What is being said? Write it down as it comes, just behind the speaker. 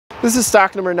This is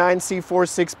stock number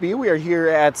 9C46B. We are here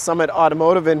at Summit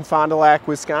Automotive in Fond du Lac,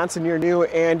 Wisconsin, your new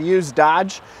and used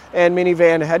Dodge and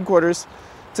minivan headquarters.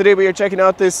 Today we are checking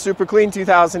out this super clean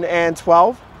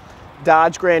 2012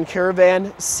 Dodge Grand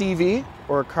Caravan CV,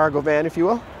 or cargo van if you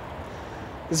will.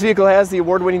 This vehicle has the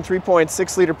award-winning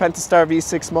 3.6 liter Pentastar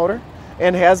V6 motor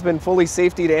and has been fully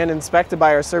safetied and inspected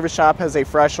by our service shop, has a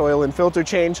fresh oil and filter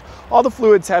change. All the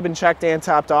fluids have been checked and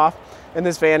topped off, and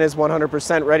this van is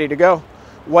 100% ready to go.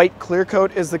 White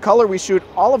Clearcoat is the color. We shoot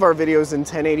all of our videos in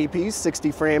 1080p,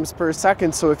 60 frames per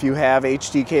second, so if you have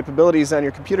HD capabilities on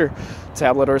your computer,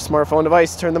 tablet, or smartphone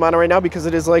device, turn them on right now, because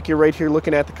it is like you're right here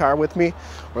looking at the car with me,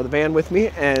 or the van with me,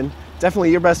 and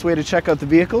definitely your best way to check out the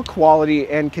vehicle, quality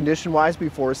and condition-wise,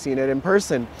 before seeing it in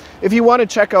person. If you want to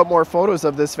check out more photos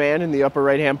of this van, in the upper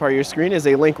right-hand part of your screen is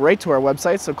a link right to our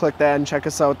website, so click that and check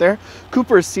us out there.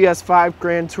 Cooper's CS5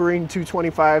 Grand Touring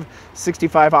 225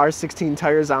 65R16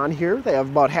 tires on here. They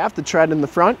have about half the tread in the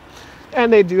front,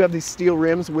 and they do have these steel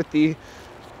rims with the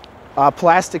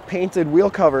plastic painted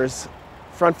wheel covers.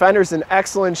 Front fender's in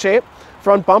excellent shape.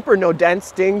 Front bumper, no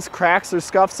dents, dings, cracks, or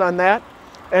scuffs on that.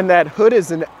 And that hood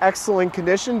is in excellent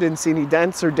condition. Didn't see any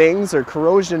dents or dings or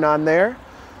corrosion on there.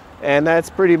 And that's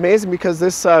pretty amazing, because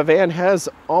this van has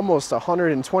almost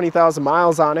 120,000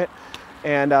 miles on it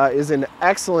and is in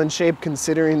excellent shape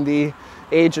considering the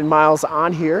age and miles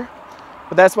on here.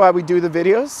 But that's why we do the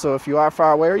videos. So if you are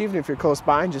far away, or even if you're close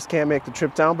by and just can't make the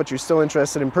trip down, but you're still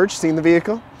interested in purchasing the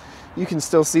vehicle, you can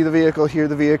still see the vehicle, hear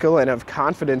the vehicle, and have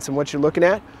confidence in what you're looking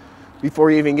at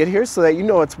before you even get here, so that you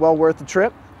know it's well worth the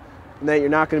trip, and that you're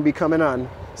not going to be coming on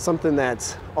something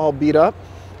that's all beat up.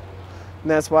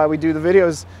 And that's why we do the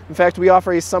videos. In fact, we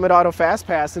offer a Summit Auto Fast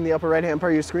Pass in the upper right hand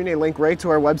part of your screen, a link right to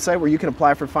our website where you can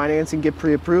apply for financing, get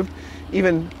pre-approved,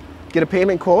 even get a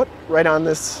payment quote right on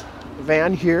this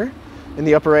van here in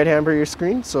the upper right hand part of your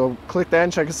screen. So click that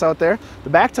and check us out there. The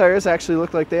back tires actually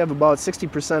look like they have about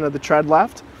 60% of the tread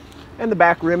left, and the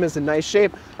back rim is in nice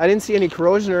shape. I didn't see any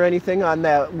corrosion or anything on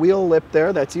that wheel lip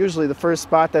there. That's usually the first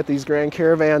spot that these Grand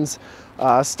Caravans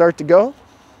start to go,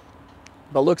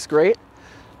 but looks great.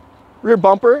 Rear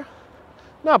bumper,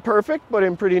 not perfect, but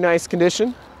in pretty nice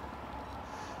condition.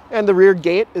 And the rear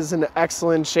gate is in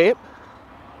excellent shape.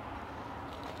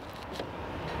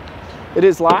 It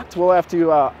is locked. We'll have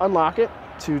to unlock it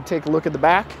to take a look at the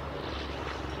back.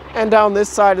 And down this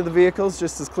side of the vehicle is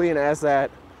just as clean as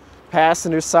that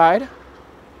passenger side. You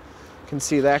can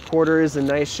see that quarter is in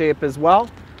nice shape as well,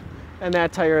 and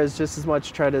that tire has just as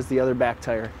much tread as the other back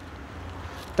tire.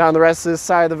 Down the rest of this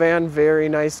side of the van, very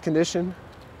nice condition.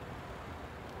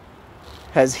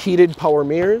 Has heated power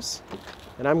mirrors,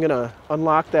 and I'm gonna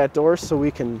unlock that door so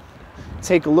we can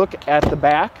take a look at the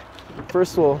back.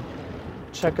 First we'll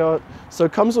check out, so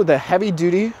it comes with a heavy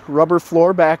duty rubber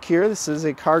floor back here. This is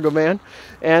a cargo van,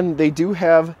 and they do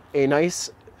have a nice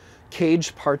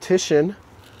cage partition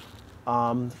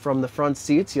from the front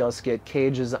seats. You also get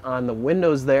cages on the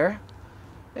windows there,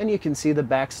 and you can see the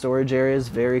back storage area is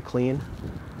very clean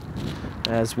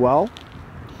as well.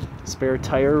 Spare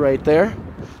tire right there.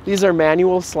 These are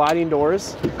manual sliding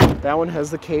doors. That one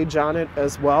has the cage on it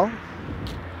as well.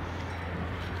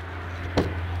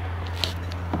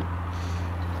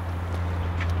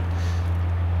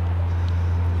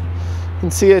 You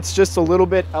can see it's just a little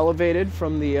bit elevated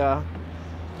from the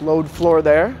load floor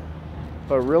there,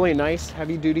 but really nice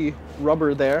heavy duty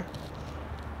rubber there.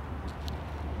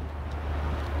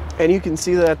 And you can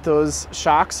see that those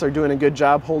shocks are doing a good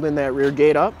job holding that rear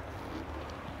gate up.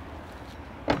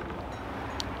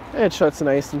 And it shuts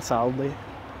nice and solidly.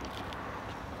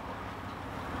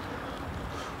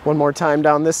 One more time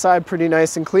down this side, pretty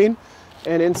nice and clean.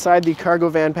 And inside, the cargo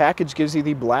van package gives you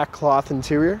the black cloth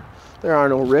interior. There are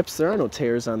no rips, there are no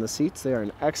tears on the seats. They are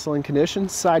in excellent condition.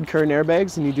 Side curtain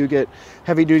airbags, and you do get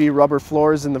heavy duty rubber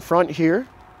floors in the front here.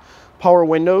 Power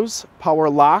windows, power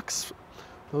locks.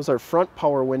 Those are front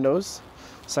power windows.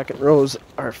 Second rows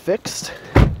are fixed.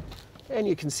 And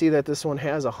you can see that this one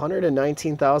has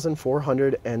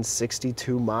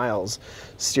 119,462 miles.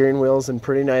 Steering wheel's in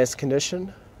pretty nice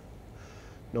condition.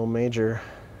 No major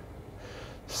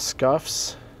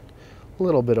scuffs. A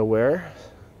little bit of wear.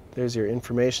 There's your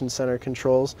information center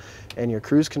controls and your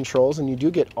cruise controls, and you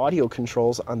do get audio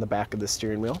controls on the back of the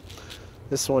steering wheel.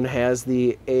 This one has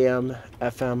the AM,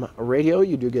 FM radio.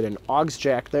 You do get an aux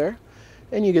jack there,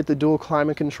 and you get the dual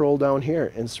climate control down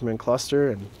here. Instrument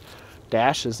cluster and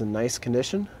dash is in nice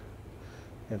condition.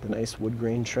 Got the nice wood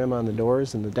grain trim on the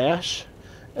doors and the dash,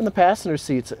 and the passenger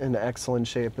seat's in excellent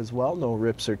shape as well. No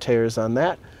rips or tears on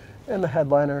that, and the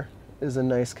headliner is in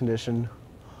nice condition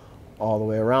all the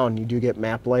way around. You do get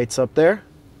map lights up there,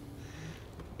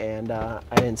 and I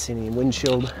didn't see any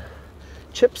windshield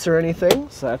chips or anything,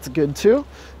 so that's good too.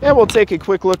 And we'll take a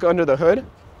quick look under the hood.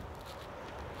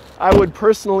 I would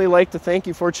personally like to thank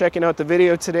you for checking out the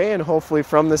video today, and hopefully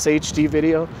from this HD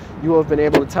video you will have been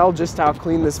able to tell just how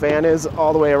clean this van is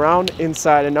all the way around,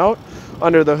 inside and out.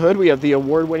 Under the hood we have the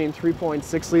award-winning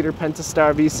 3.6 liter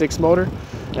Pentastar V6 motor.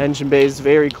 Engine bay is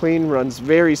very clean, runs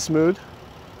very smooth.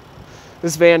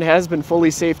 This van has been fully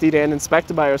safetied and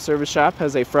inspected by our service shop,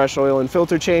 has a fresh oil and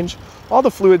filter change. All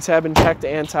the fluids have been checked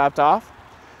and topped off,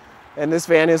 and this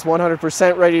van is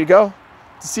 100% ready to go.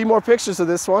 To see more pictures of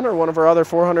this one or one of our other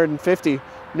 450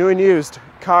 new and used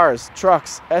cars,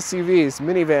 trucks, SUVs,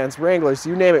 minivans, Wranglers,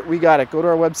 you name it, we got it. Go to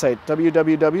our website,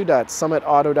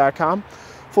 www.summitauto.com.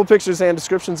 Full pictures and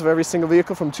descriptions of every single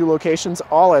vehicle from 2 locations,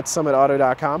 all at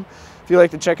summitauto.com. If you'd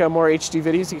like to check out more HD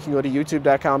videos, you can go to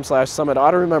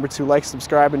youtube.com/summitauto. Remember to like,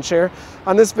 subscribe, and share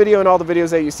on this video and all the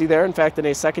videos that you see there. In fact, in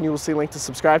a second, you will see a link to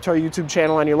subscribe to our YouTube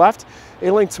channel on your left,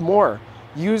 a link to more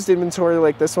used inventory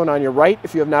like this one on your right.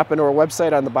 If you have not been to our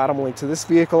website, on the bottom link to this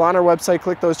vehicle on our website,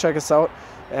 click those, check us out,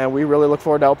 and we really look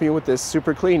forward to helping you with this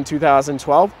super clean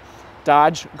 2012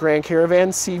 Dodge Grand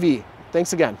Caravan CV.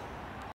 Thanks again.